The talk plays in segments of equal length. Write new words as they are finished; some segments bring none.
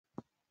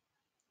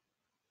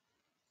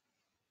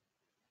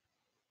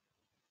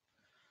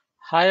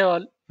Hi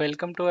all,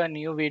 welcome to a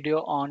new video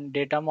on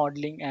data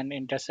modeling and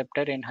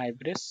Interceptor in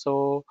Hybris.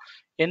 So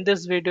in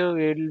this video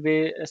we will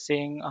be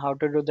seeing how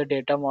to do the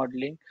data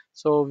modeling.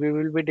 So we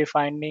will be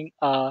defining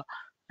a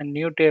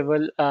new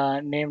table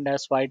named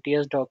as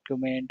YTS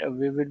document.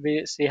 We will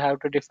be see how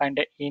to define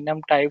the enum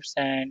types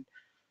and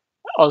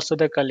also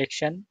the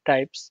collection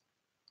types.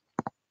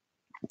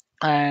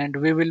 And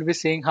we will be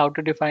seeing how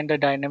to define the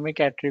dynamic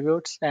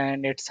attributes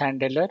and its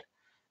handler.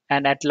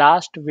 And at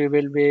last we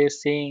will be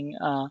seeing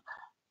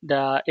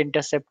the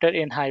interceptor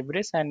in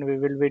Hybris, and we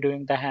will be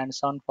doing the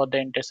hands-on for the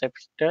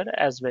interceptor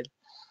as well.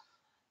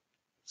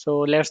 So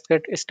let's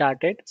get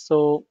started.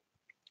 So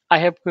I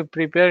have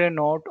prepared a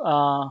note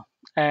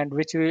and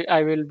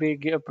I will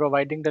be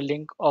providing the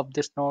link of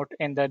this note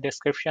in the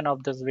description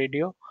of this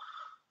video.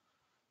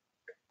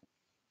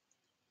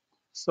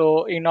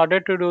 So in order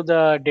to do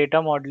the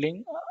data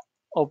modeling,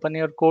 open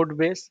your code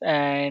base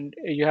and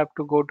you have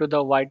to go to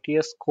the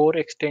YTS core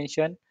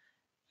extension,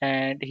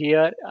 and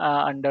here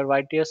under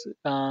YTS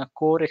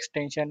core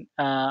extension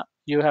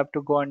you have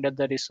to go under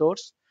the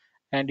resource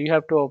and you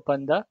have to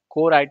open the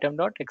core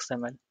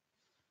item.xml.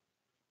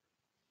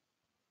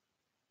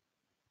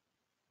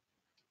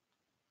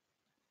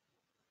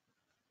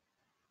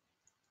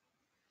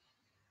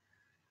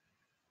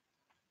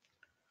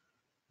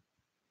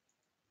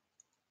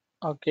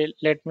 Okay,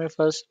 let me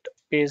first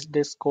paste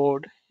this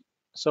code.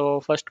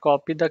 So first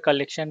copy the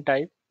collection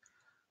type.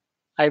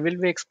 I will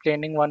be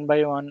explaining one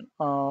by one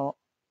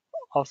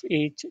of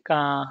each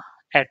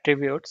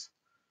attributes.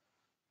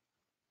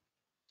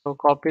 So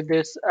copy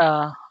this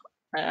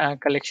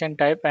collection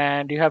type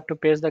and you have to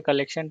paste the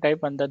collection type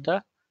under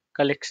the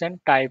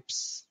collection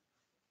types.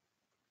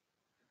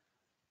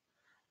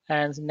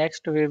 And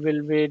next we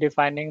will be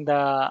defining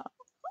the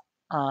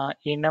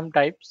enum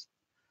types.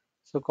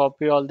 So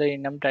copy all the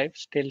enum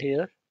types till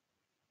here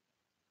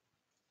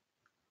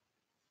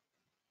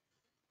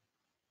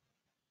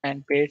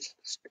and paste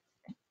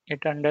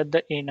it under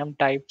the enum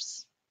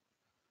types.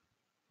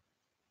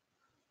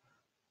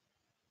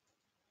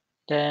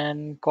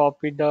 Then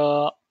copy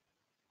the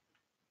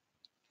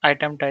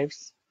item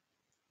types.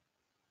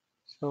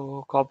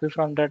 So copy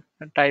from the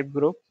type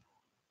group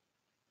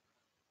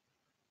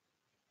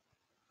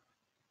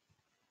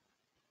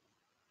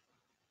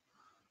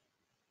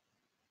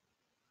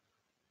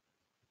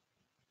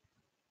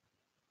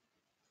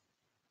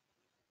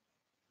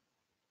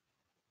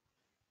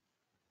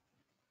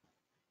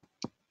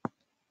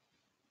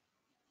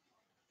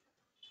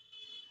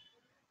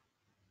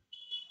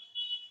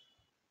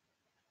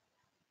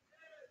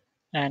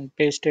and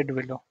paste it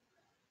below.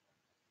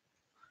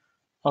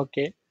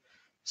 Okay.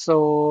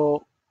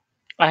 So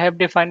I have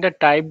defined the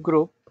type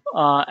group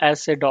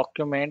as a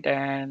document,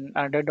 and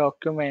under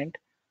document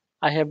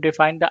I have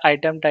defined the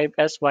item type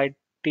as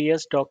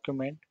YTS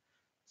document.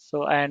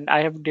 So and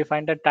I have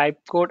defined the type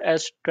code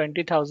as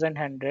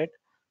 20,100.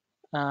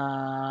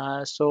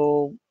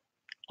 So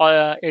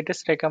it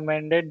is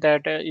recommended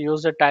that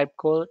use the type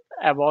code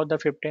above the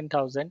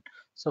 15,000.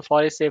 So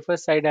for a safer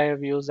side, I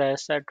have used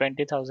as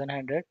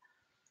 20,100,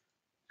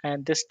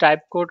 and this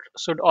type code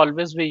should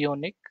always be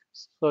unique.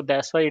 So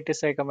that's why it is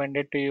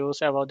recommended to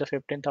use above the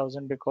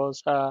 15,000,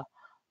 because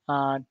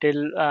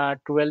till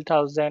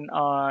 12,000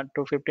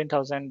 to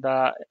 15,000,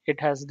 it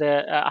has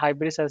the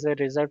Hybris as a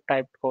reserved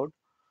type code.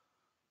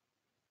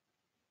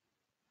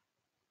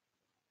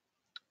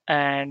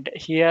 And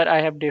here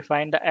I have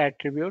defined the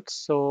attributes.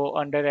 So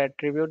under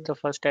attribute, the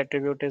first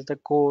attribute is the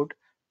code,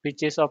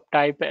 which is of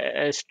type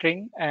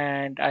string,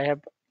 and I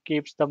have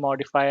keeps the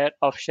modifier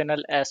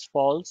optional as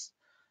false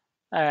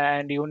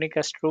and unique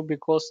as true,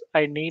 because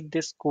I need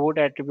this code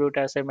attribute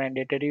as a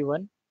mandatory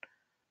one.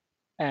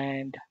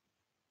 And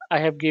I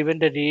have given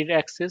the read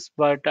access,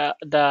 but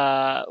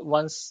the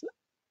once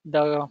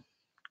the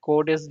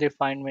code is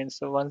defined, means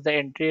so once the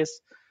entry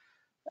is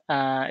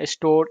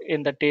stored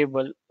in the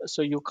table,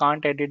 so you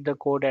can't edit the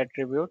code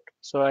attribute.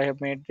 So I have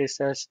made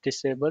this as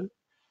disable,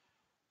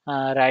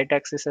 right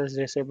access as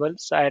disable.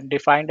 So I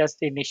defined as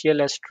the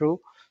initial as true.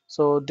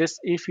 So this,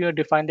 if you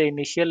define the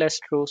initial as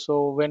true,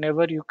 so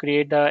whenever you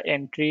create the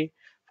entry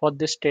for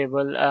this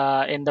table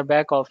in the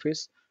back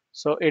office,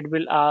 so it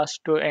will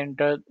ask to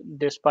enter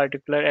this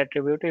particular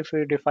attribute if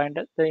you defined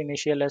the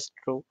initial as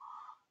true.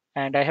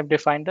 And I have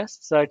defined the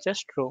search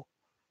as true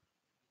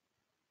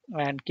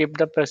and keep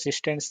the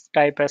persistence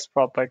type as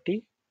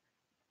property.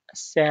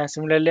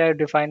 Similarly, I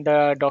define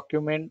the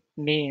document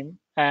name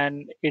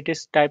and it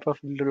is type of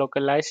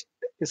localized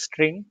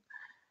string,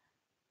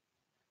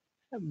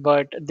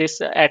 but this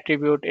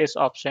attribute is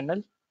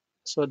optional.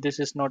 So this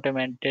is not a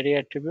mandatory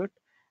attribute.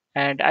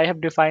 And I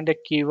have defined a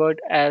keyword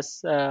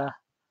as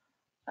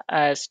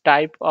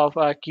type of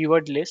a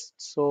keyword list.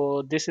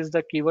 So this is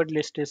the keyword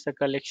list is the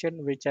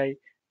collection which I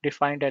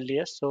defined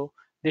earlier. So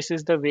this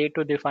is the way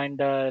to define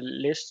the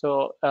list.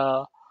 So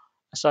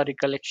sorry,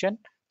 collection.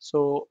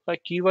 So a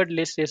keyword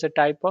list is a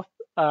type of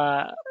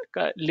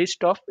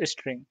list of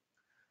string.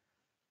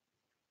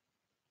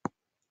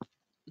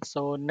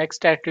 So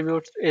next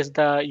attribute is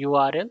the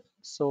URL.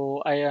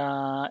 So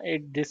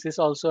this is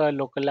also a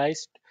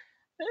localized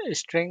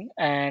string,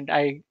 and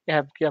I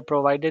have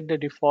provided the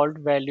default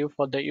value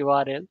for the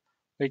URL,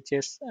 which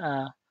is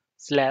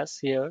slash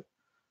here,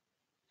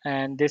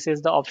 and this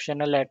is the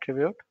optional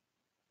attribute.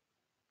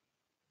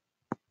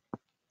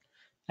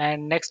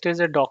 And next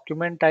is a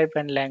document type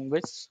and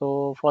language.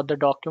 So for the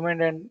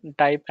document and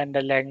type and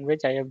the language,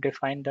 I have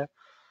defined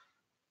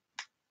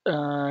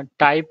the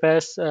type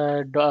as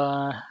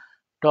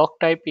doc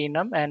type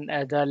enum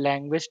and the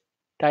language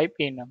type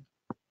enum.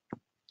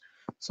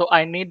 So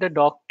I need the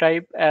doc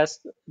type as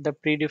the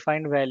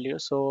predefined value.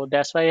 So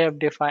that's why I have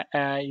defined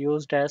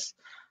used as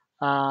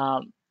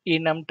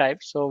enum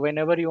type. So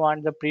whenever you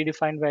want the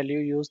predefined value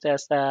used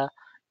as a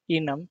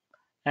enum,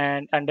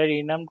 and under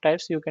enum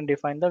types you can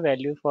define the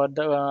value for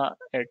the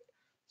it.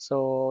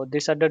 So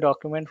these are the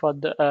document for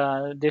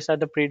the these are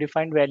the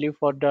predefined value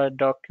for the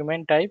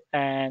document type,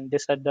 and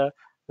these are the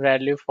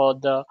value for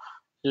the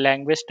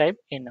language type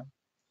enum.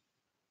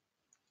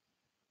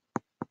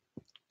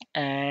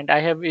 And I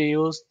have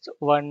used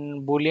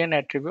one boolean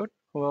attribute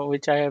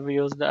which I have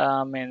used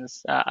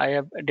means I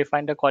have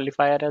defined the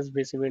qualifier as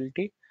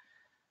visibility,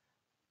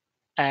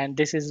 and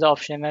this is the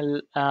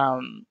optional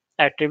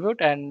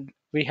attribute, and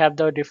we have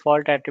the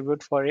default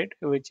attribute for it,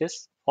 which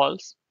is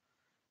false.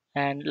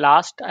 And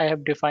last, I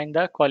have defined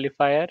the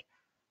qualifier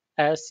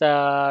as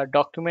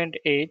document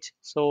age.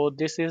 So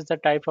this is the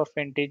type of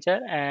integer,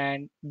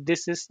 and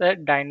this is the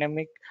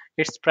dynamic.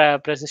 Its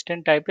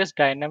persistent type is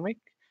dynamic,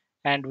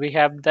 and we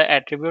have the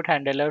attribute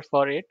handler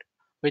for it,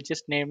 which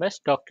is named as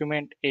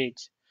document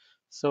age.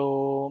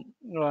 So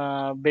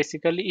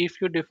basically, if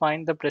you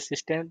define the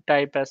persistent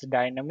type as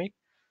dynamic,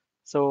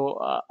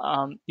 so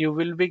you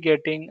will be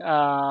getting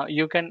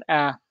you can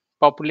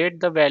populate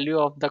the value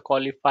of the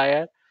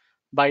qualifier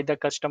by the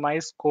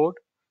customized code.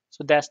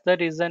 So that's the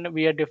reason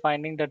we are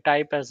defining the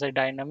type as a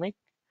dynamic,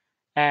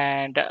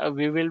 and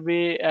we will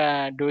be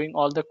doing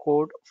all the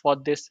code for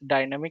this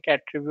dynamic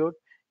attribute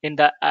in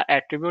the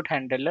attribute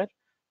handler,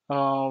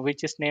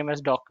 which is named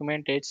as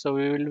document age. So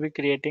we will be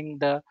creating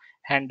the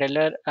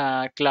handler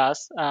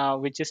class,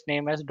 which is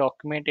named as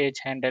document age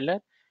handler,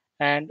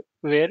 and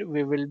where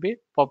we will be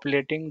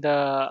populating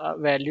the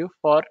value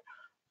for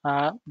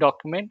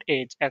document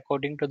age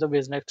according to the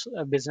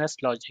business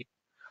logic.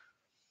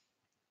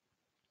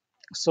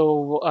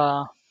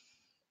 So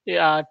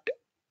yeah,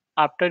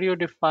 after you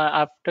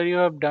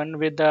have done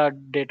with the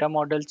data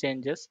model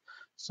changes,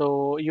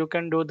 so you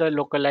can do the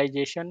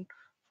localization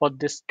for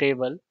this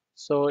table.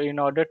 So in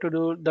order to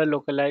do the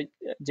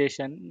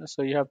localization,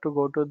 so you have to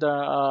go to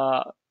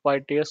the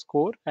YTS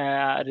core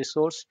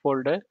resource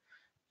folder,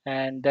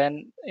 and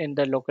then in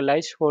the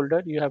localized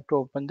folder you have to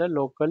open the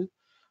local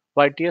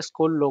YTS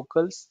core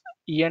locals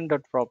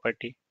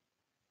en.property,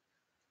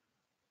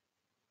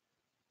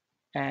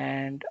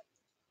 and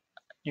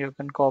you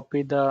can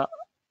copy the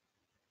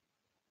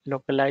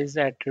localized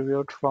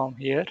attribute from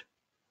here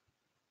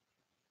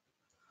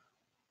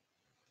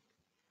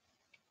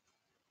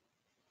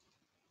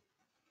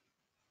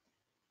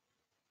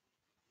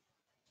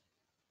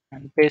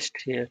and paste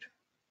here.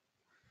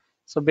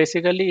 So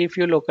basically, if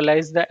you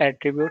localize the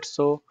attributes,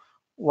 so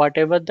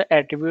whatever the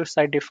attributes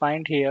I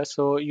defined here,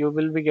 so you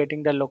will be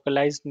getting the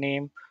localized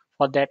name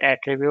for that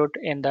attribute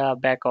in the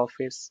back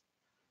office.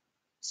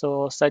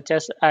 So such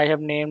as I have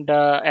named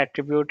the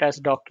attribute as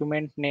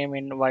document name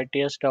in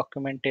YTS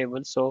document table.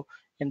 So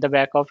in the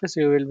back office,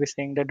 you will be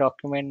seeing the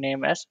document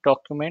name as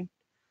document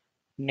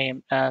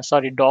name,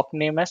 doc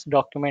name as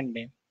document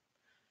name.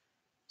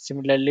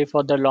 Similarly,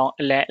 for the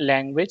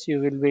language,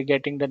 you will be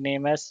getting the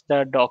name as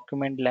the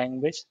document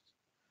language.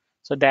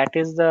 So that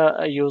is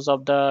the use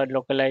of the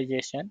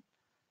localization.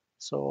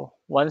 So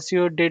once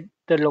you did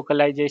the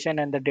localization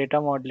and the data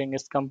modeling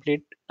is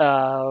complete,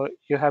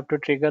 you have to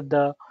trigger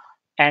the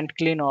and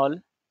clean all.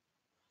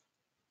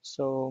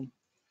 So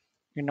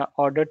in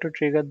order to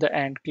trigger the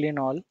and clean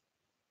all,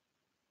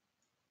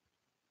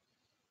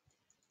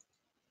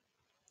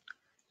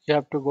 you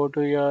have to go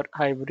to your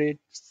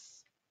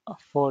Hybris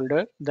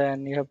folder.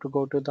 Then you have to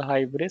go to the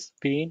Hybris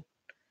bean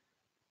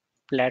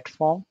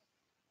platform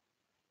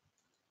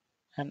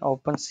and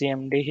open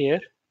CMD here.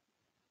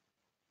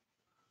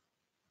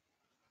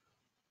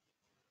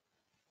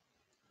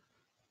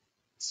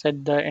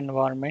 Set the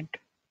environment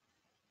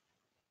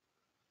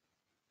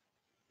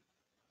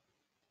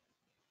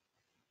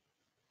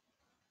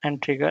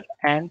and trigger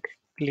and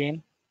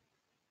clean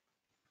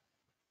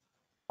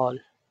all.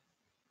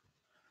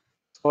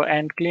 So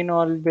and clean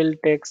all will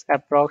takes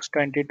approx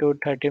 20 to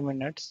 30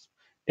 minutes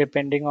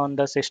depending on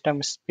the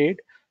system speed.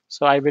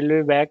 So I will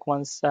be back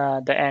once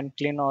the and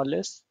clean all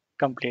is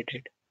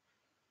completed.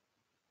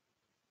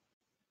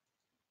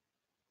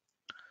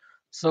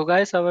 So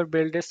guys, our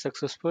build is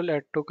successful.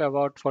 It took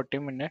about 40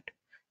 minutes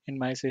in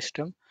my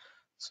system.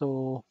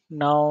 So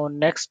now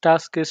next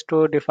task is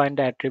to define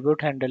the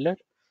attribute handler.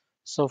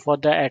 So for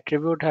the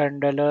attribute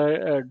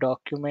handler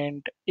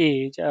document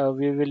age,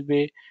 we will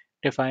be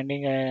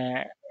defining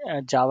a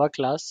Java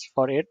class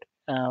for it,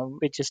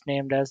 which is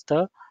named as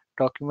the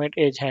document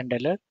age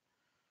handler.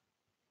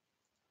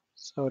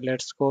 So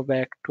let's go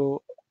back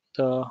to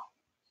the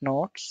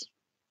notes.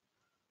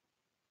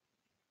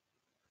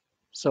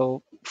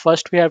 So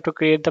first we have to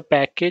create the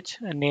package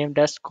named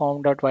as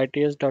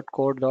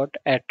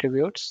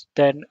com.yts.code.attributes.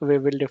 Then we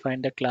will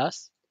define the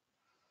class.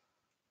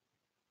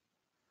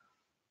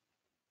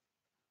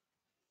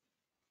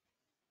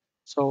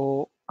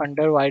 So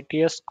under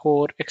YTS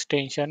core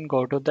extension,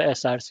 go to the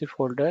SRC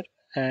folder,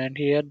 and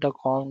here the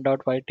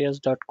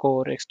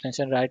com.yts.core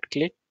extension, right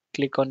click,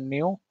 click on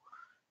new,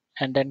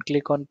 and then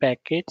click on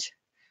package.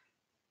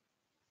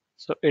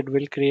 So it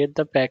will create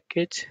the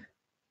package,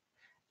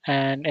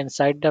 and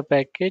inside the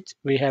package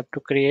we have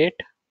to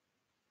create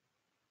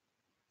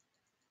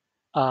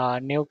a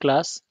new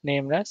class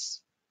named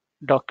as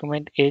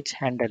document age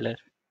handler.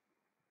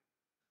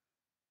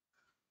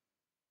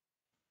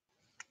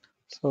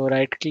 So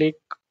right click,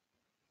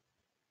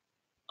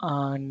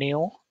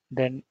 new,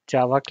 then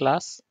Java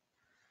class,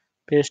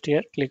 paste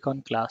here, click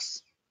on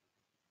class.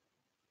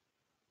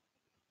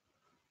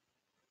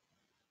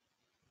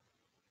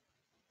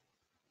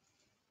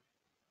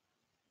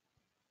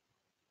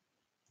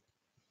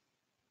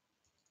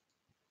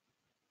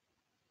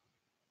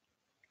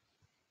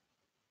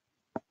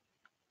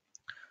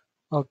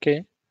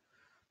 Okay,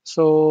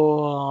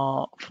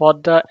 so for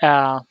the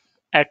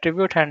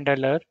attribute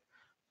handler,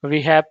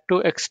 we have to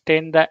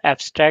extend the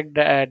abstract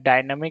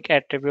dynamic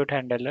attribute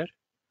handler.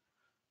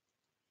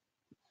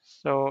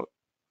 So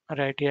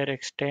right here,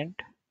 extend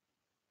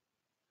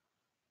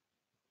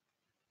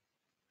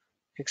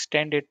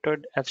it to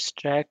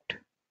abstract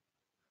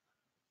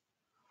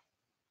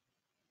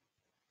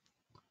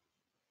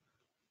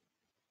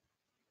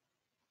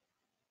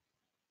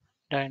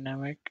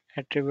dynamic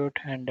attribute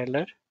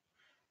handler.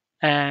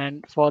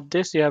 And for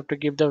this, you have to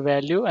give the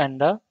value and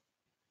the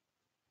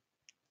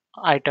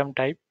item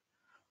type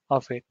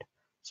of it.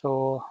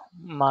 So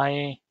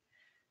my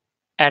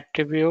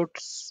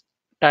attributes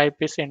type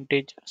is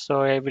integer.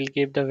 So I will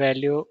give the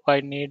value.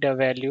 I need a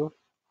value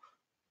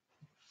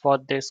for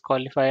this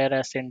qualifier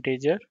as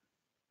integer,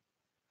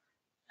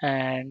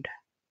 and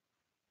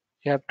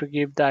you have to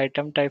give the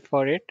item type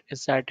for it.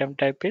 Its item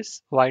type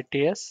is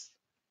YTS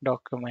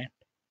document.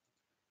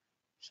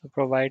 So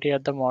provide here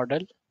the model.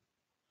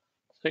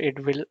 So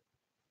it will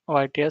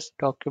YTS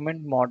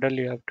document model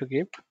you have to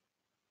give.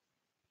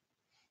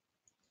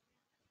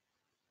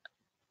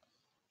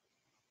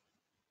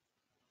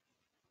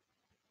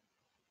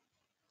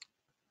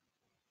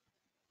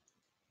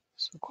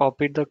 So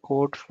copy the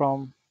code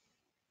from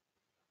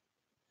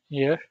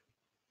here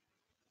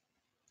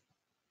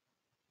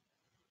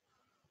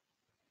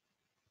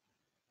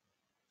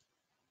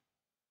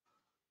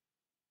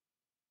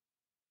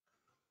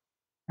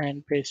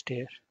and paste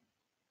here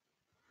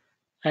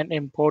and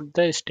import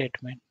the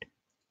statement.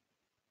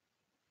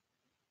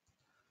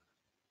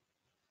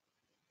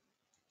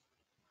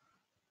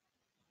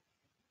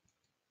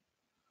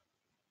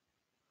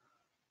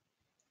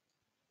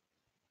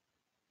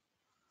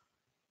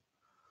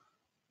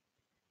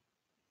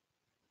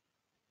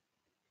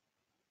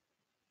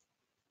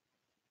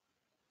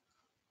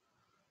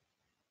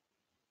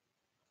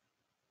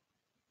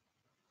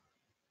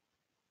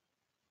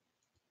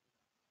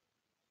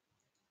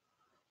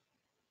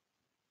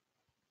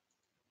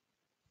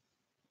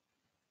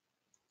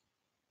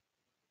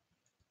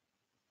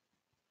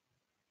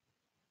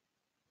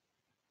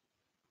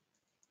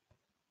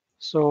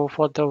 So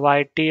for the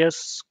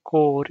YTS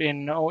core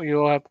in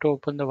you have to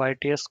open the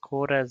YTS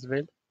core as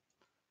well.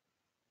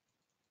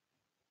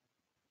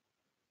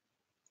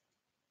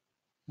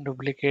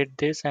 Duplicate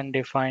this and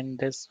define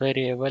this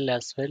variable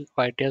as well,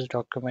 YTS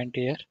document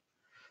here.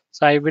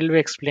 So I will be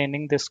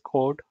explaining this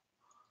code,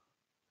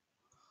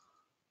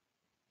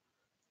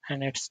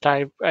 and its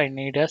type I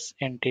need as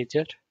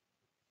integer,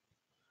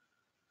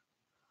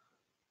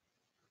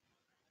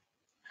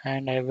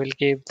 and I will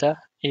give the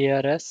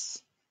year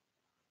as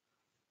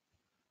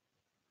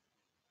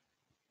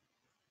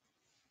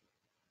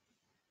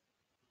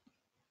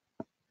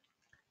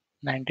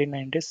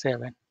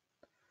 1997.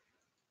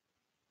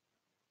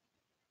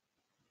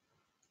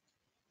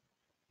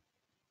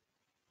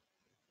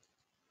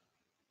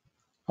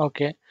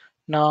 Okay,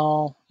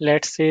 now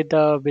let's see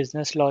the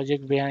business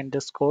logic behind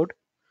this code.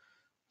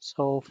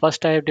 So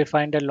first I have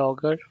defined a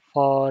logger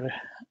for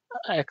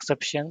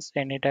exceptions.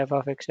 Any type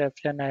of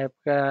exception I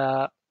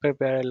have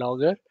prepared a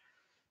logger.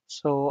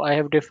 So I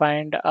have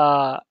defined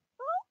a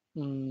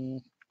mm,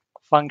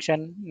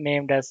 function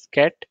named as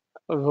get,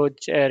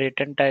 which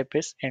return type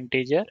is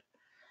integer,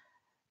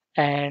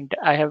 and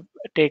I have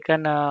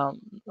taken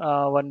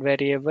one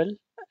variable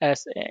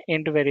as a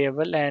int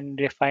variable and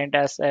defined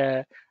as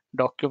a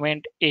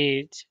document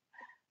age,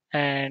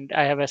 and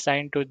I have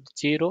assigned to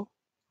 0,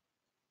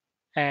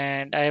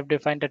 and I have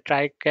defined a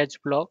try catch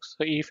block. So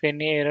if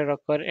any error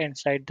occur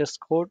inside this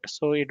code,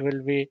 so it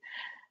will be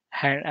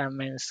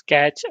means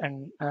catch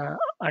and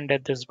under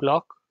this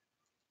block.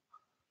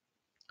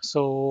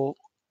 So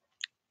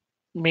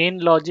main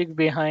logic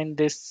behind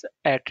this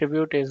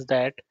attribute is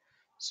that,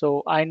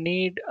 so I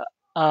need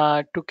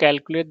to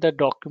calculate the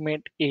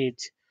document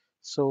age.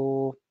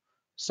 So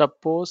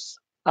suppose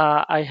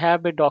I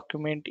have a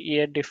document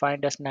year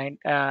defined as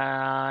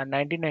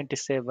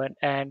 1997,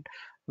 and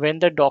when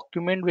the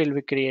document will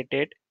be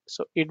created,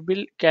 so it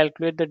will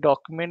calculate the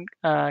document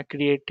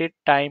created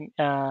time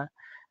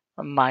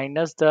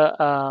minus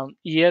the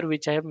year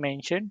which I have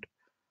mentioned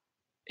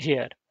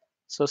here.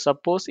 So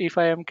suppose if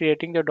I am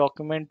creating the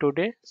document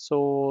today,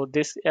 so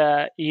this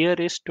year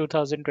is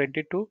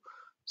 2022.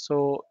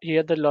 So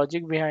here the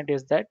logic behind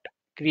is that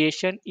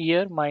creation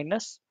year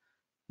minus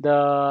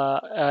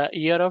the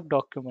year of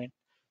document.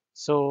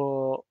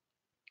 So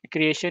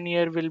creation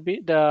year will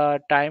be the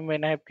time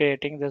when I am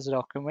creating this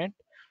document.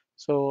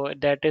 So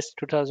that is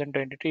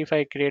 2022. If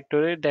I create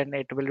today, then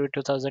it will be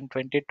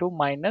 2022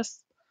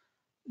 minus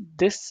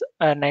this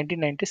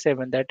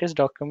 1997. That is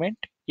document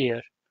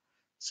year.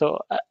 So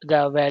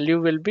the value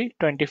will be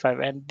 25,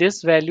 and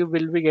this value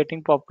will be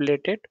getting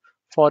populated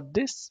for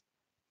this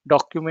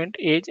document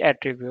age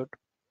attribute.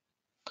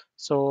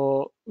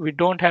 So we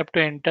don't have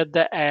to enter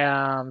the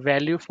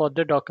value for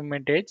the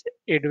document age.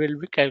 It will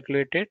be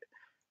calculated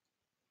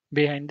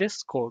behind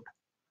this code.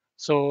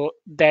 So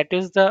that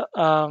is the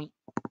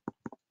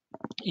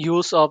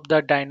use of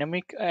the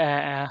dynamic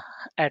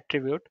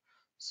attribute.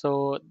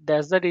 So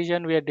that's the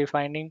reason we are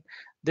defining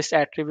this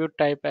attribute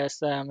type as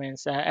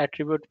means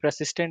attribute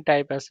persistent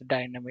type as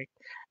dynamic,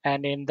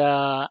 and in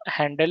the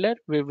handler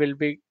we will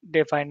be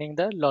defining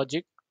the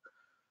logic.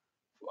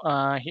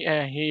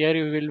 Here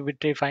you will be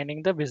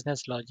defining the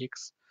business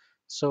logics.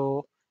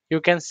 So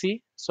you can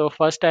see, so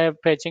first I am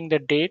fetching the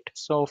date,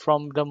 so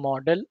from the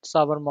model,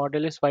 so our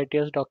model is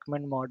YTS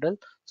document model,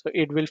 so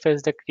it will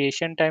fetch the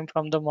creation time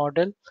from the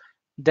model.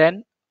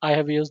 Then I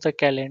have used the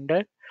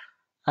calendar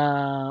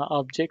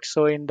object.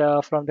 So in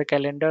the from the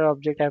calendar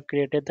object, I've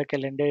created the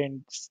calendar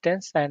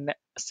instance and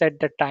set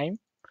the time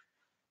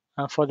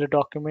for the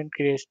document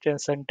creation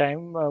and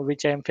time,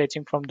 which I am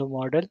fetching from the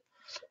model.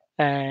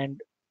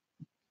 And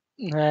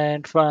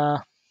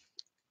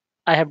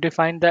I have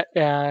defined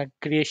the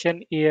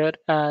creation year,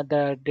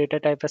 the data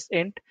type as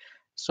int.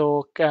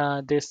 So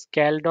this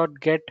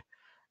cal.get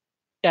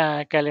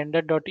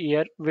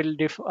calendar.year will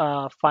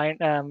find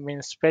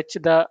means fetch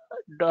the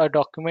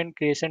document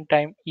creation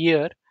time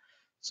year.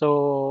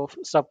 So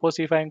suppose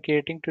if I'm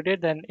creating today,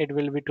 then it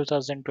will be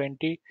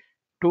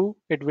 2022.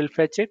 It will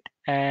fetch it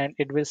and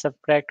it will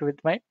subtract with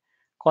my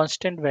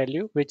constant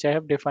value, which I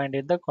have defined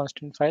in the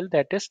constant file,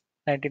 that is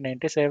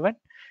 1997.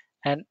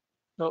 And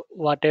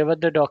whatever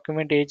the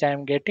document age I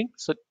am getting,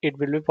 so it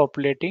will be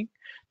populating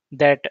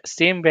that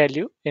same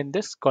value in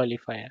this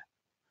qualifier.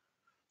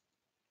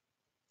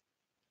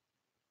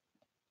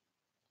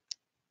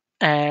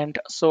 And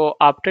so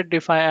after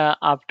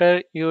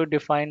you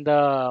define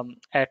the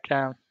at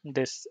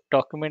this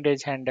document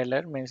age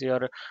handler, means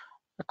your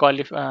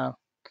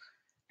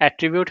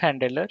attribute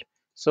handler,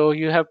 so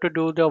you have to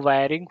do the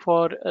wiring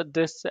for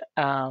this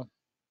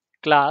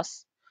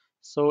class.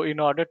 So in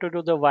order to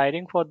do the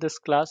wiring for this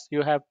class,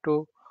 you have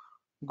to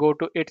go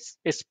to its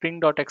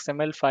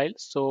spring.xml file.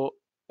 So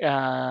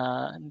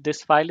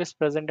this file is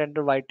present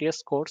under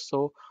YTS core,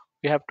 so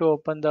you have to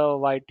open the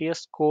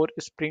YTS core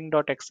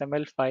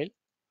spring.xml file,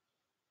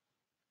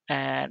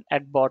 and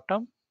at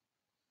bottom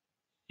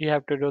you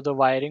have to do the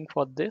wiring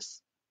for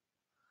this.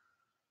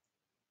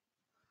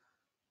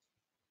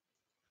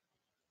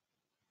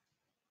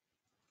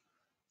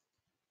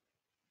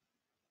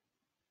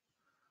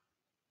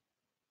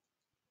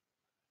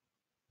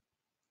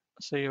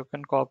 So you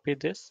can copy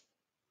this.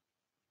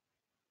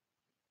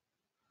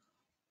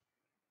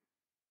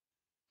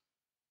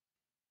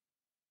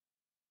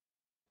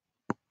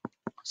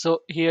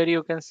 So here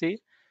you can see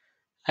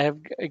I have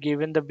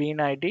given the bean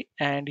ID,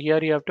 and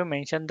here you have to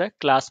mention the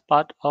class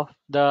path of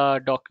the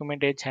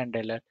document age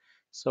handler.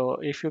 So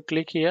if you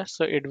click here,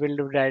 so it will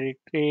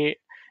directly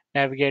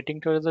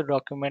navigating to the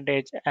document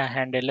age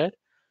handler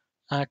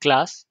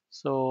class.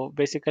 So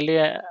basically,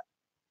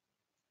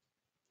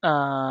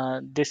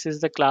 this is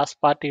the class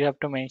path you have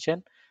to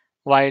mention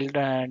while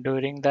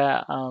during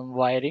the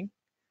wiring.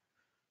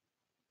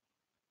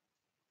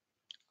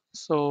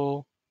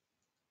 So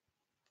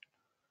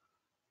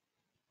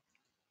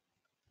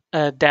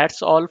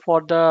that's all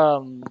for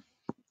the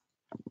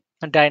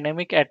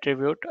dynamic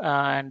attribute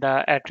and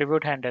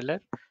attribute handler.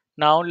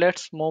 Now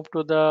let's move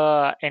to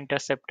the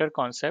interceptor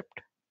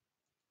concept.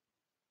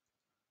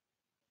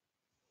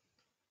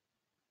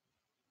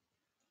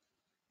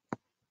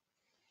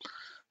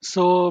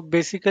 So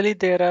basically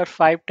there are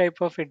five type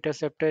of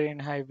interceptor in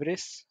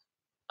Hybris.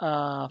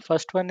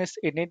 First one is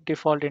init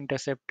default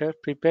interceptor,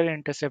 prepare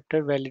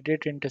interceptor,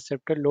 validate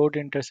interceptor, load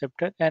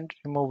interceptor, and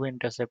remove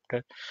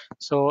interceptor.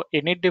 So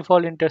init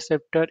default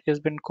interceptor has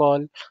been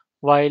called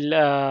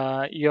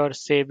while you're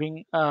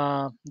saving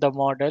the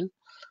model.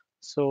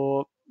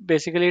 So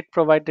basically it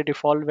provides the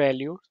default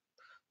value,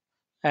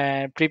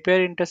 and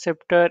prepare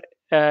interceptor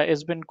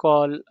has been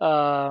called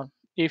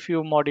if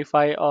you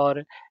modify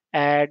or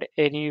add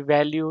any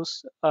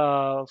values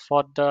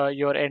for the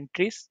your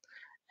entries,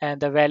 and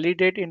the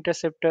validate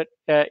interceptor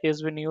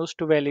is been used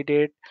to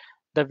validate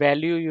the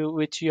value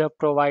which you have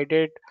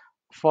provided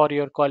for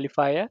your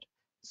qualifier.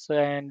 So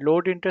and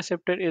load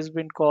interceptor is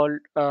been called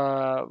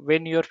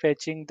when you're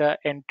fetching the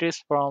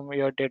entries from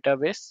your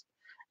database,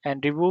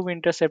 And remove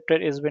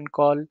interceptor is been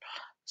called,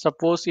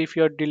 suppose if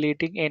you're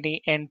deleting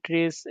any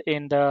entries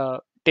in the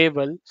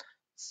table,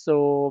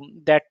 so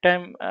that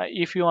time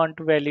if you want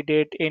to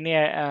validate any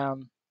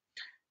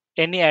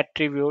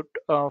attribute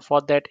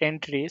for that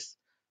entries,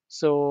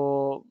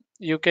 so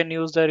you can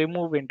use the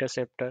remove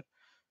interceptor.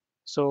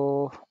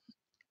 So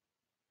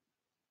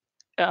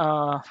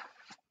uh,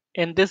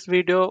 in this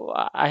video,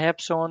 I have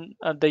shown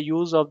the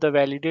use of the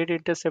validate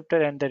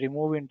interceptor and the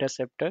remove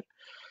interceptor.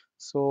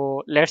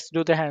 So let's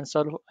do the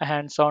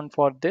hands-on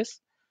for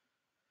this.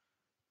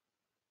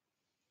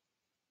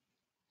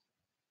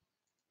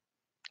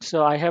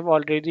 So I have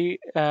already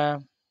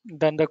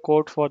done the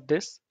code for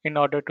this in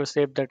order to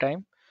save the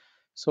time.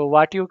 So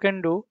what you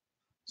can do,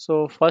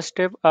 so first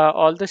step,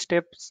 all the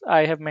steps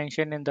I have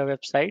mentioned in the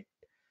website.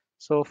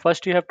 So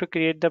first you have to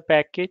create the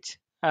package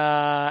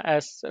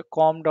as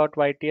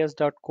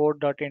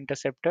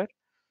com.yts.code.interceptor.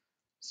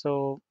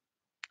 So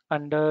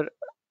under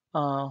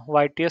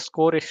YTS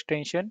core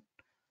extension,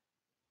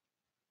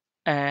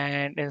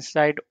 and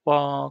inside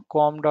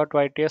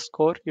com.yts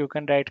core you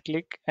can right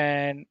click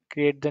and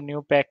create the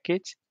new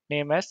package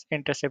name as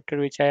interceptor,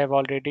 which I have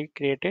already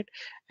created.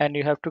 And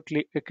you have to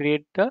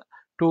create the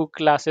two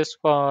classes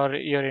for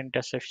your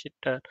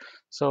interceptor.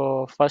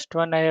 So first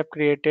one I have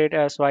created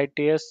as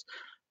YTS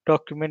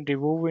document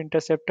remove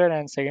interceptor,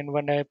 and second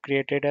one I have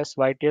created as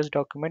YTS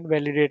document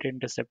validate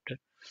interceptor.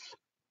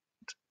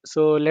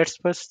 So let's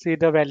first see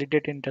the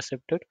validate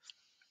interceptor.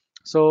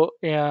 So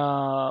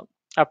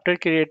after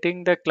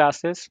creating the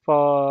classes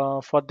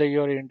for the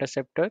your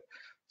interceptor,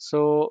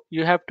 so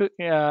you have to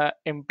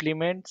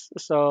implement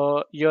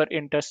so your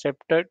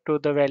interceptor to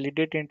the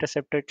validate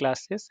interceptor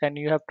classes, and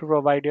you have to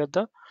provide your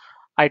the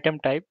item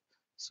type.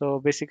 So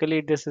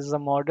basically this is a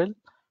model,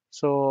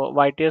 so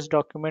YTS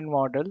document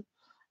model.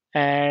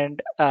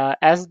 And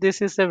as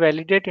this is a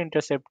validate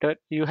interceptor,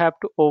 you have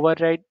to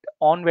override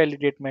on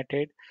validate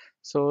method.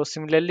 So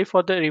similarly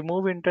for the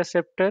remove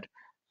interceptor,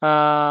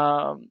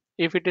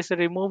 if it is a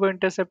remove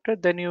interceptor,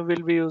 then you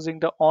will be using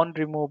the on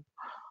remove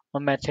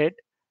method.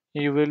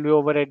 You will be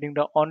overriding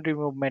the on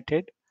remove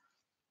method.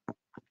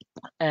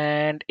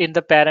 And in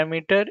the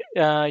parameter,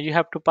 you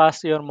have to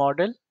pass your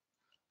model,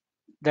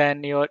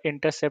 then your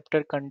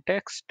interceptor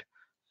context,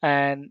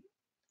 and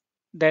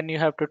then you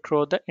have to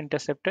throw the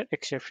interceptor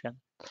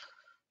exception.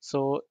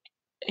 So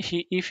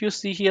if you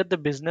see here the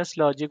business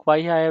logic, why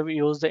I have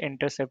used the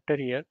interceptor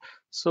here.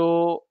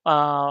 So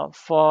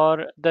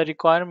for the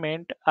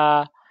requirement,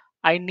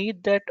 I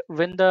need that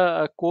when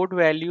the code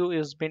value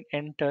is been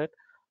entered,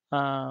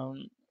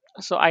 um,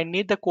 so I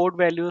need the code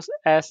values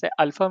as a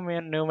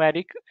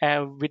alphanumeric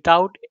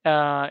without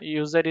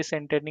user is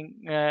entering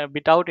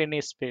without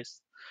any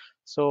space.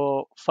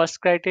 So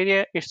first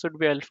criteria, it should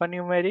be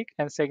alphanumeric,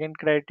 and second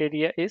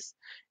criteria is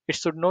it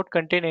should not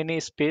contain any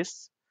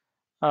space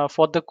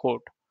for the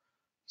code.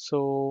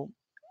 So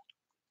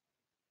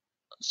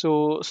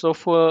so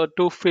for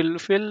to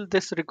fulfill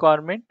this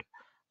requirement,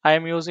 I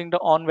am using the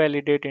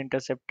onValidate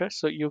interceptor.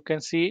 So you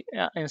can see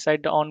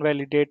inside the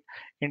onValidate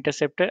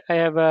interceptor, I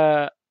have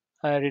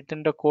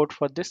written the code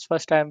for this.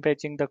 First, I am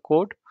fetching the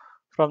code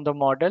from the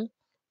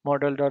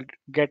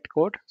model.get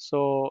code.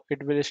 So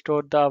it will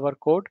store the our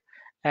code.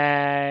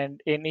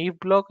 And in if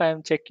block, I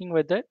am checking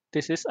whether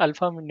this is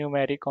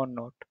alphanumeric or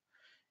not.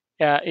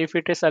 If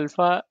it is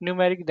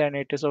alphanumeric, then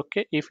it is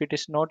okay. If it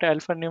is not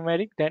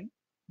alphanumeric, then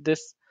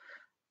this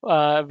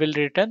will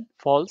return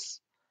false,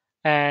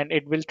 and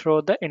it will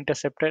throw the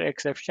interceptor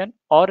exception.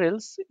 Or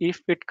else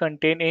if it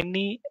contain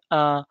any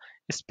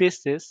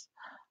spaces,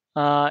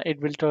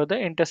 it will throw the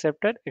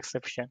interceptor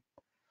exception.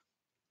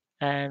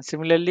 And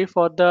similarly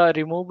for the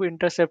remove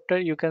interceptor,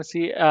 you can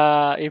see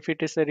if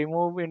it is a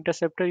remove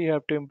interceptor, you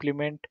have to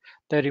implement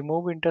the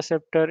remove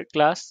interceptor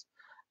class.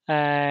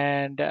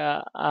 And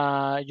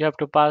you have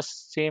to pass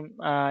same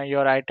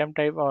your item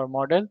type or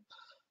model,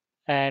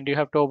 and you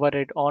have to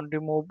override on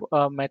remove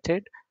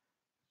method.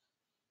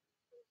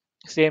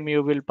 Same,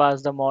 you will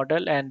pass the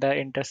model and the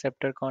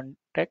interceptor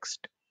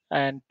context,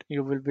 and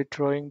you will be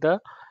throwing the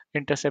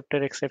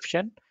interceptor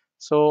exception.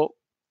 So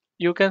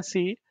you can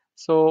see,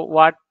 so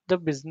what the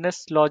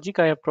business logic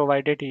I have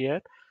provided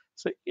here.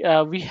 So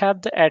we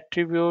have the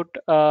attribute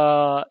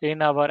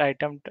in our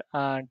item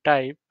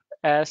type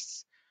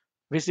as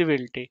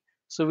visibility,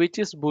 so which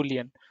is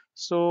boolean.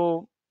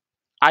 So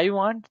I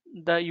want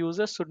the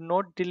user should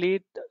not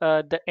delete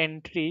the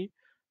entry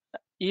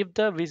if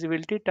the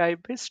visibility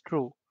type is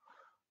true.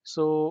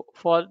 So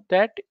for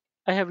that,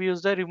 I have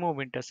used the remove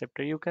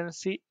interceptor. You can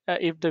see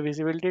if the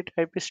visibility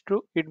type is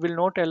true, it will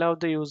not allow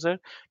the user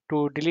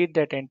to delete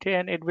that entry,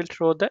 and it will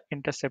throw the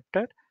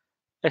interceptor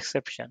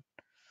exception.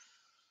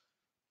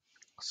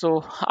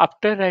 So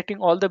after writing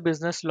all the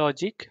business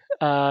logic,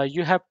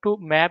 you have to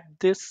map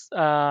this.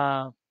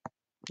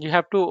 You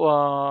have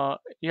to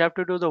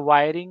do the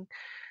wiring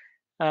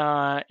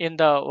in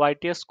the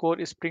YTS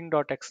core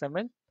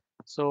spring.xml.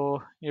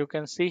 So you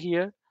can see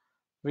here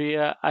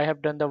I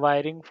have done the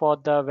wiring for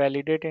the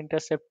validate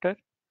interceptor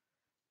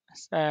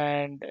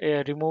and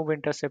remove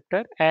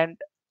interceptor, and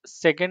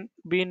second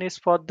bean is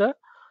for the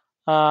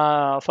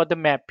for the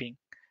mapping.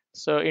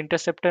 So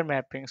interceptor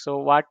mapping. So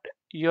what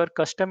your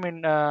custom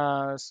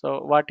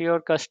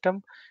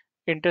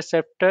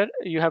interceptor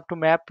you have to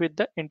map with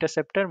the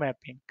interceptor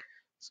mapping.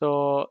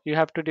 So you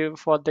have to do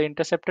for the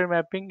interceptor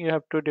mapping, you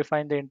have to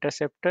define the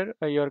interceptor,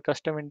 your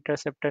custom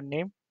interceptor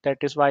name, that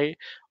is why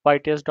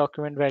YTS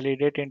document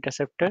validate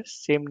interceptor,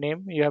 same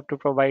name you have to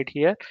provide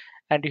here,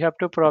 and you have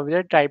to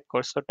provide type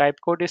code. So type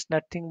code is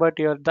nothing but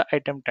your the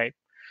item type.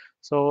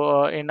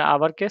 So in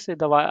our case,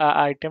 the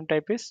item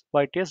type is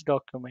YTS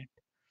document.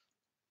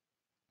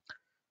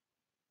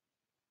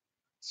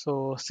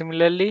 So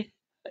similarly,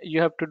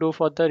 you have to do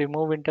for the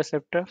remove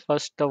interceptor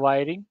first the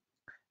wiring,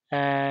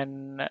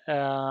 and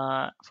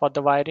for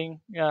the wiring,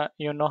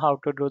 you know how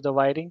to do the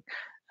wiring.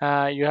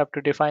 You have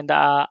to define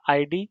the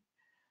ID,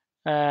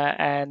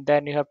 and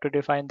then you have to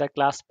define the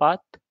class path,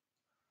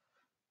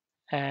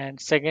 and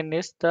second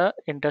is the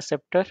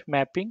interceptor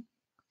mapping.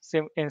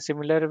 In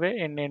similar way,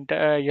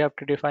 you have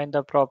to define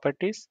the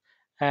properties,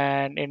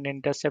 and in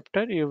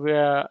interceptor you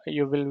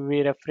will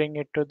be referring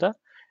it to the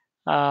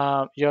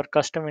your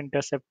custom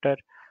interceptor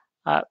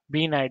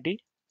bean ID,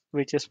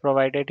 which is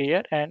provided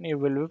here, and you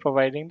will be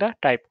providing the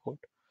type code.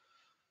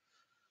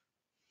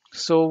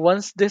 So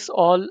once this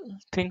all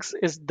things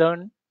is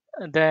done,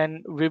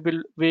 then we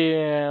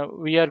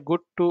are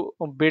good to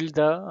build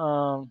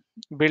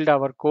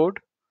our code.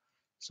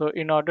 So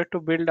in order to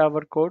build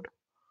our code,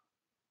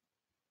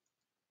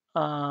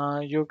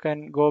 you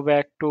can go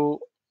back to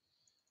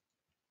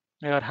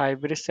your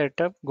Hybris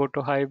setup, go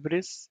to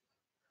Hybris,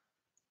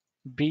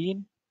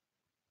 Bean,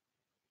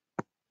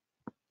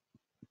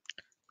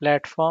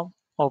 platform,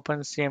 open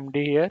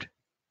CMD here,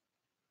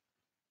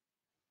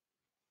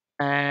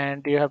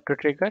 and you have to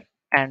trigger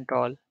ant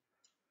all.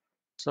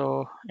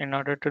 So in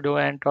order to do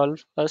ant all,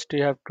 first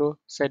you have to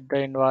set the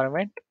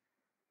environment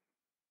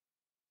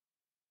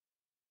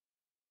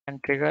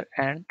and trigger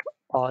ant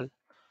all.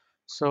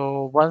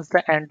 So once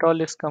the ant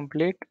all is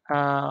complete,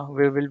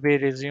 we will be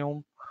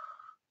resuming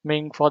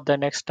for the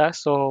next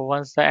task. So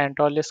once the ant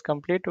all is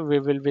complete, we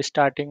will be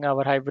starting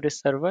our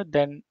Hybris server.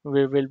 Then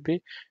we will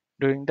be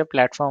doing the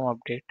platform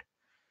update.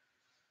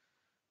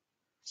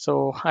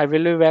 So I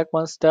will be back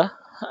once the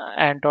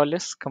ant all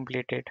is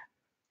completed.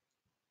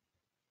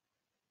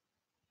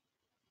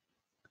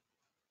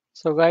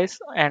 So guys,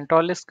 ant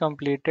all is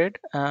completed.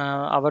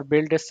 Our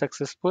build is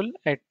successful.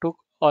 It took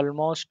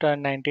almost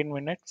 19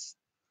 minutes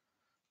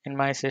in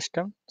my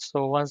system.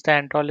 So once the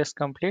ant all is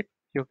complete,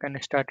 you can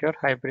start your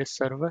Hybris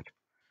server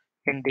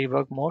in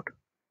debug mode.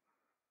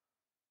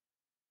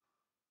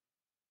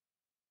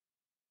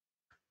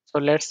 So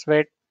let's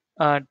wait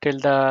till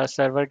the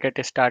server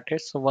get started.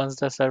 So once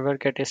the server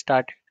get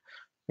started,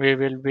 we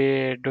will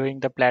be doing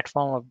the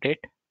platform update.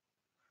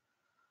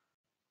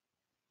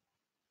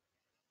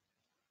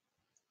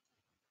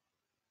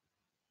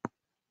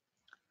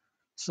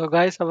 So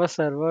guys, our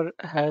server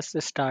has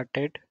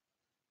started.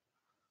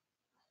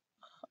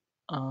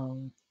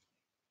 Um,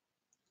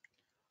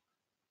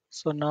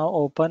 so now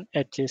open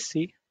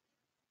HSC.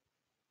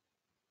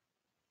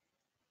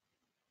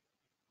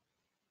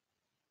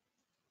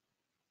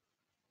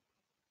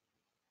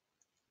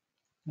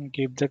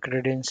 Give the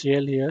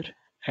credential here,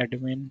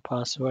 admin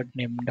password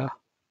Nimda.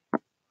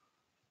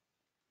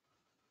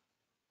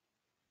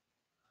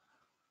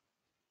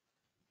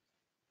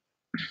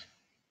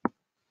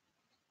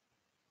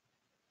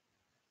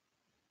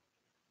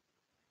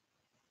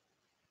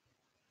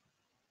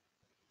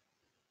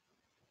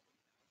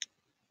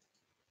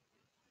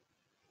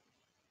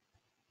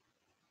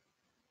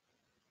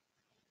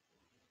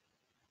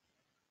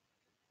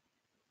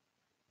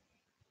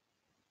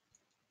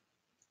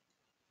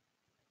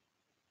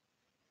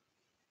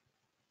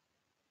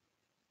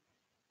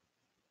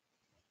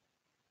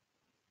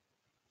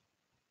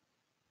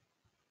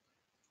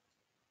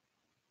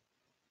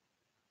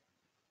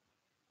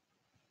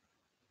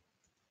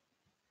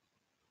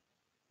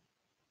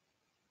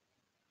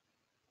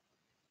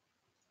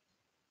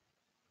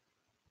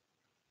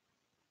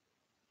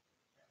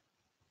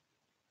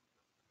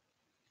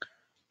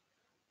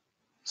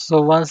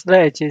 So once the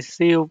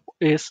HSC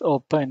is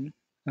open,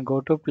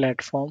 go to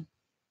platform,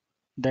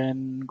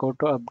 then go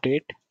to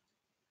update.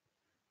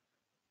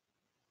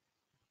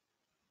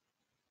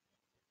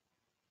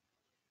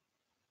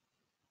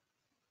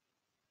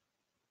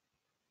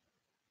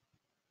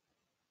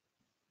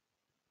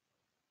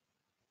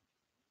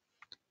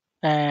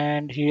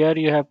 And here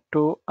you have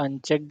to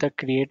uncheck the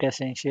create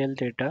essential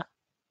data,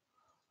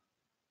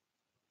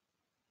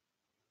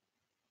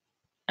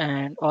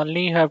 and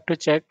only you have to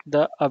check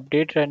the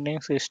update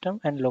running system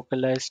and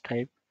localized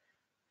type.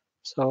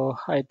 So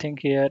I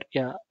think here,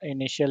 yeah,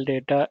 initial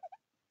data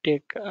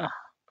take a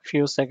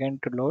few seconds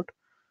to load.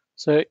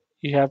 So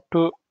you have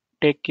to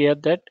take care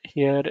that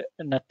here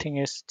nothing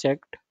is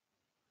checked.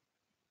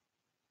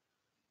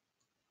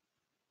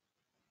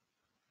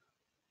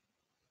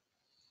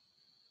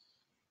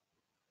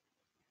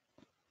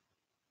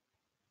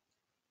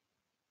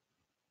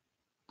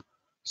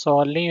 So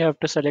only you have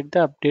to select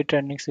the update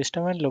running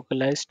system and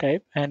localized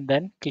type, and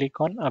then click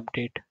on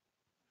update.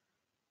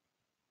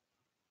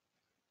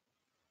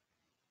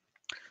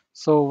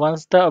 So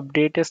once the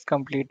update is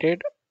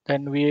completed,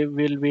 then we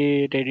will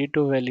be ready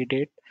to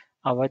validate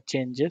our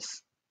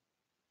changes.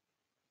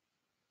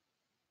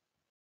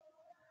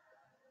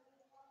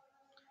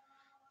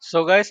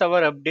 So guys,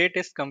 our update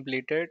is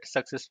completed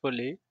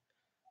successfully.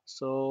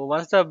 So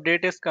once the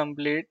update is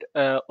complete,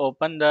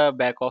 open the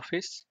back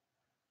office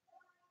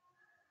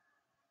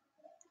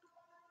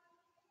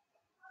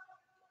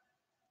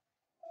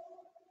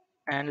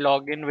and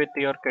log in with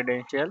your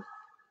credential.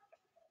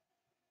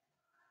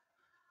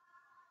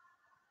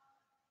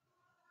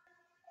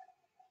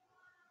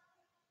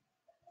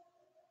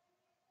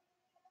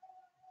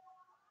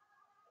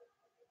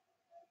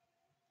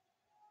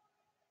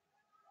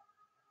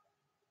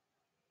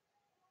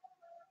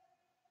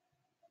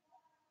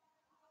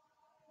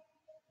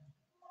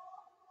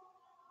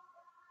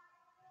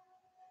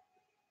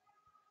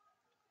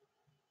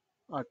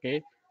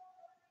 Okay.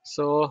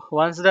 So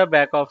once the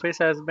back office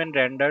has been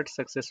rendered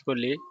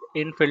successfully,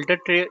 in filter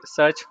tree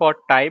search for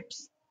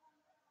types,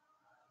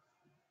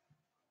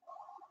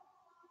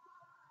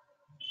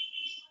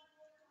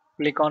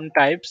 click on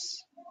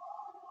types,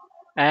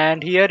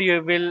 and here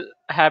you will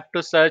have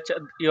to search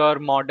your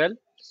model.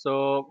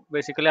 So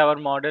basically our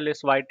model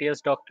is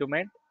YTS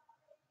document.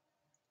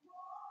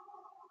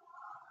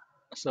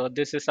 So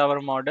this is our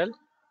model.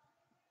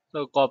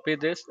 So copy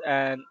this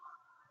and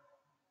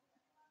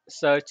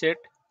search it.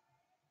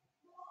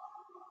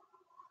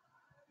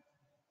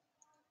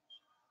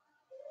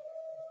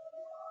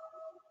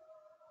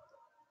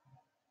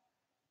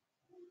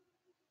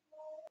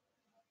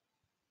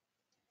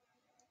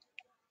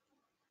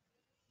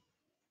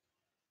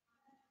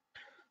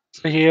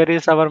 So here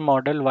is our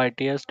model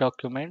YTS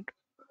document.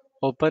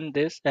 Open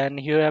this and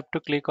you have to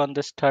click on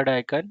this third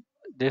icon.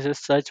 This is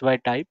search by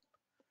type.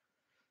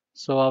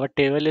 So our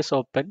table is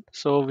open.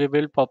 So we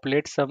will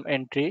populate some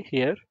entry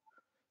here.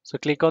 So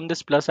click on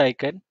this plus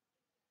icon.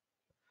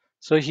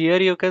 So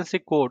here you can see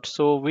code.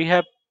 So we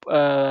have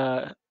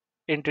uh,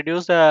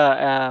 introduced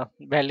a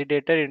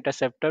validator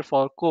interceptor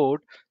for code.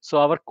 So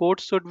our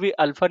code should be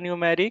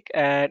alphanumeric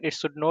and it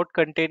should not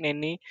contain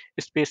any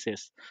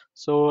spaces.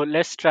 So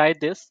let's try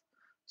this.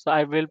 So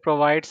I will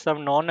provide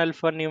some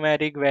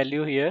non-alphanumeric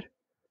value here.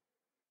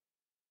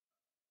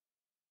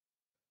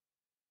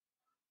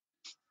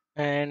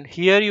 And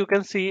here you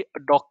can see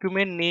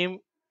document name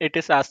it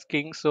is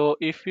asking. So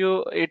if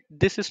you it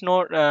this is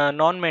not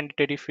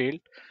non-mandatory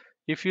field.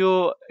 If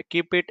you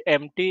keep it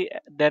empty,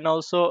 then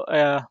also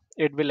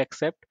it will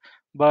accept.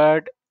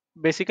 But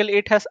basically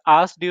it has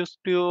asked you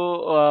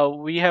to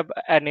we have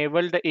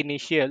enabled the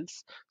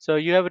initials. So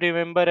you have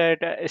remember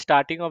at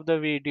starting of the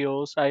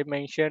videos I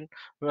mentioned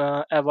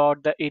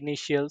about the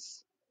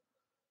initials.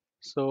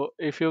 So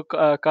if you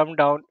come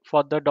down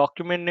for the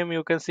document name,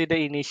 you can see the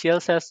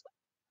initials as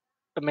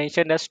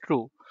mentioned as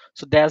true.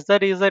 So that's the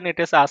reason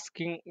it is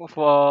asking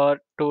for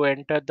to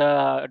enter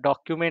the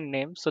document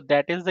name. So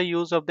that is the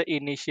use of the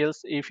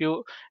initials. If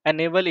you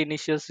enable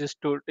initials is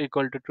to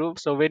equal to true,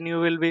 so when you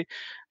will be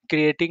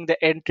creating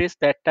the entries,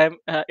 that time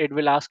it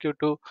will ask you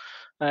to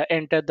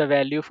enter the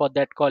value for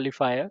that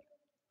qualifier.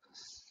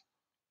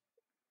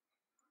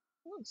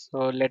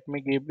 So let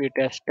me give it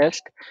as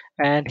test.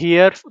 And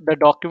here the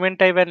document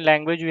type and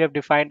language we have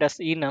defined as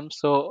enums.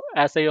 So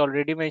as I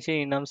already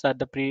mentioned, enums are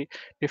the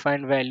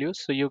predefined values.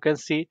 So you can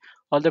see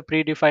all the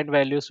predefined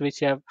values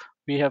which have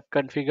we have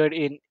configured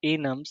in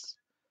enums,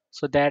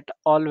 so that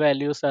all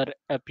values are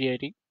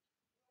appearing.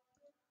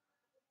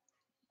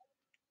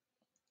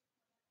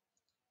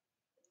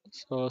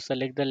 So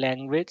select the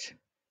language,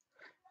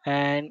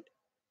 and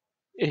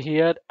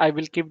here I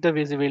will keep the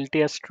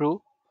visibility as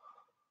true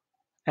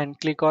and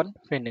click on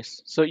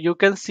finish. So you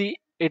can see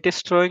it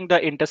is showing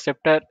the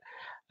interceptor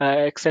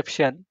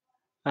exception.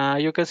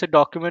 You can say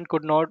document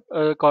could not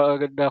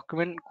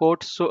document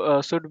code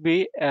should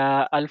be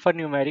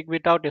alphanumeric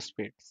without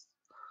space.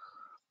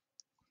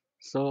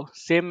 So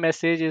same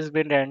message is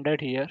been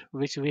rendered here,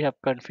 which we have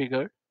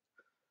configured.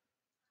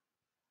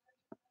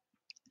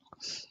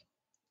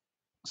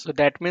 So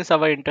that means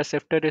our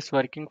interceptor is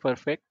working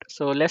perfect.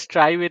 So let's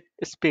try with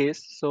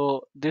space.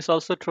 So this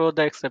also throw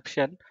the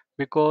exception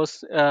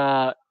because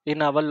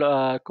in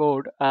our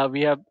code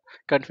we have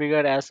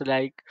configured as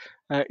like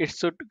it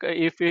should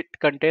if it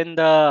contain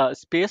the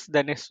space,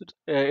 then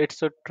it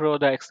should throw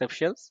the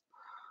exceptions.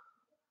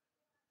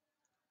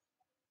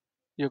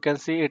 You can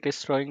see it is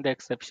throwing the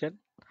exception.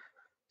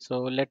 So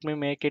let me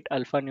make it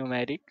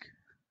alphanumeric.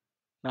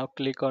 Now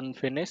click on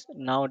finish.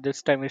 Now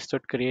this time it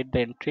should create the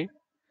entry.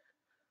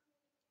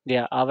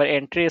 Yeah, our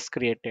entry is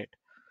created.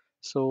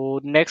 So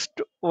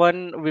next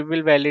one we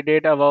will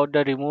validate about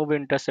the remove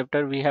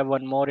interceptor. We have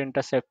one more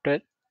interceptor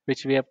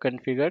which we have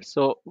configured.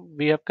 So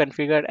we have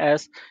configured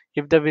as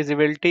if the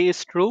visibility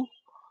is true,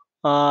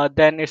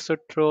 then it should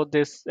throw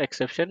this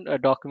exception. A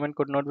document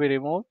could not be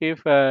removed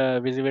if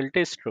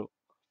visibility is true.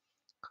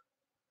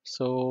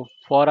 So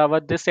for our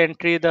this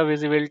entry, the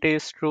visibility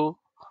is true.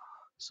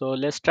 So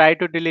let's try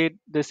to delete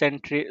this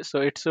entry.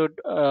 So it should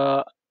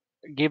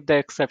give the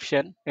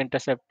exception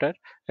interceptor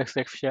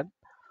exception.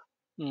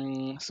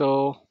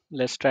 So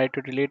Let's try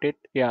to delete it.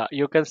 Yeah,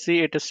 you can see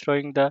it is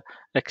showing the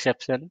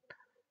exception.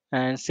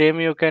 And same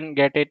you can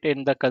get it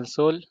in the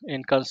console.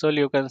 In console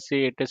you can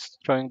see it is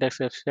showing the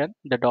exception.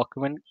 The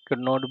document could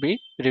not be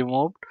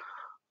removed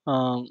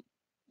um,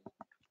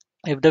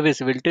 if the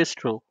visibility is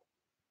true.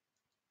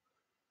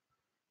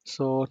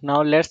 So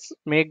now let's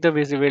make the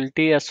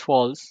visibility as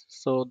false.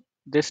 So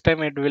this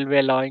time it will be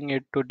allowing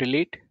it to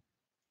delete.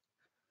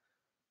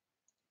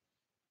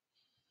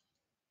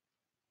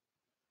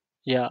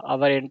 Yeah,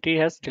 our entry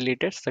has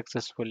deleted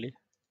successfully.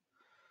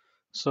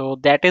 So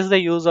that is the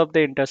use of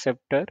the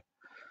interceptor.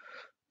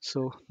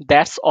 So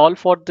that's all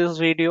for this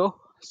video.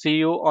 See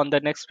you on the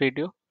next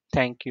video.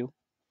 Thank you.